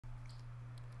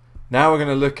Now we're going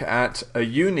to look at a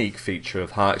unique feature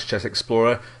of HIARCS Chess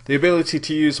Explorer, the ability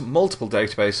to use multiple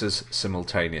databases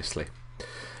simultaneously.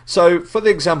 So for the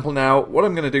example now, what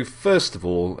I'm going to do first of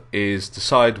all is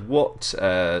decide what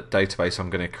database I'm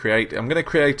going to create. I'm going to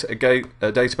create a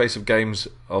database of games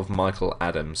of Michael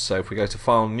Adams. So if we go to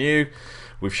File, New,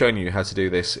 we've shown you how to do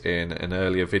this in an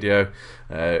earlier video.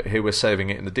 Here we're saving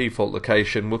it in the default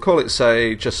location. We'll call it,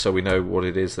 say, just so we know what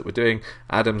it is that we're doing,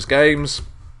 Adams Games.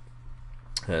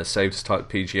 Saved as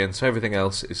type PGN, so everything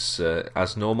else is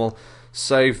as normal.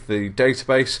 Save the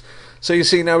database. So you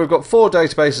see now we've got 4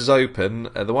 databases open.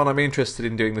 The one I'm interested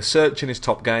in doing the search in is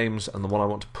Top Games, and the one I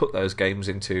want to put those games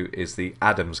into is the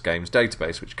Adams Games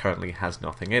database, which currently has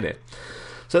nothing in it.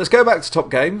 So let's go back to Top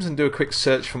Games and do a quick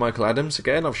search for Michael Adams.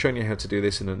 Again, I've shown you how to do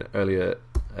this in an earlier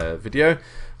video,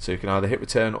 so you can either hit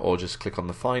return or just click on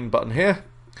the find button here,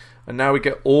 and now we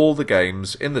get all the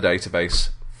games in the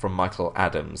database from Michael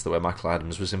Adams, where Michael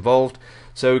Adams was involved.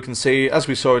 So we can see, as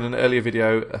we saw in an earlier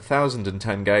video,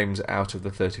 1,010 games out of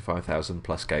the 35,000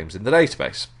 plus games in the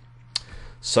database.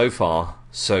 So far,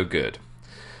 so good.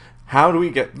 How do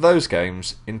we get those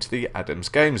games into the Adams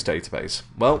Games database?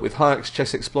 Well, with HIARCS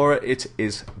Chess Explorer, it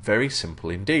is very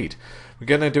simple indeed. We're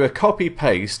going to do a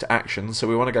copy-paste action, so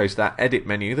we want to go to that edit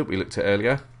menu that we looked at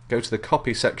earlier, go to the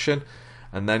copy section,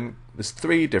 and then there's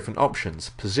 3 different options: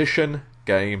 position,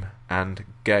 game, and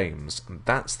games, and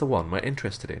that's the one we're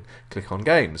interested in. Click on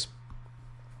games.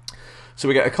 So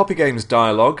we get a copy games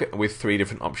dialog with 3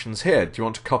 different options here. Do you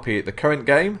want to copy the current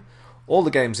game, all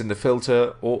the games in the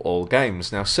filter, or all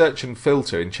games? Now, search and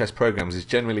filter in chess programs is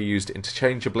generally used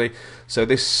interchangeably, so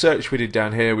this search we did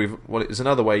down here, well, it's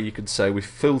another way you could say we've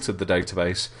filtered the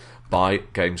database by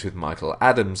games with Michael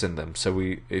Adams in them. So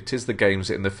it is the games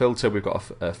in the filter. We've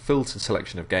got a filtered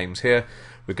selection of games here.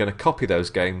 We're going to copy those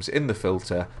games in the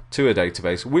filter to a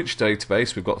database. Which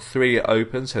database? We've got 3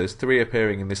 open, so there's 3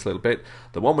 appearing in this little bit.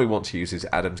 The one we want to use is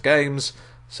Adams Games,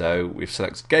 so we've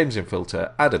selected Games in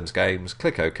Filter, Adams Games,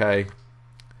 click OK,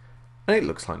 and it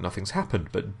looks like nothing's happened,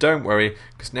 but don't worry,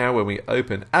 because now when we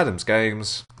open Adams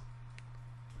Games,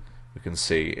 we can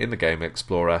see in the Game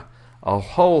Explorer a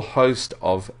whole host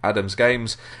of Adams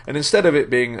games, and instead of it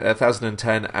being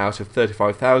 1,010 out of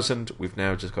 35,000, we've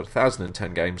now just got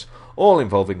 1,010 games, all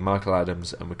involving Michael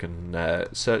Adams, and we can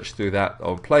search through that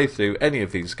or play through any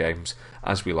of these games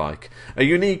as we like. A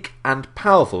unique and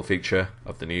powerful feature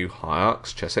of the new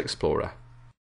HIARCS Chess Explorer.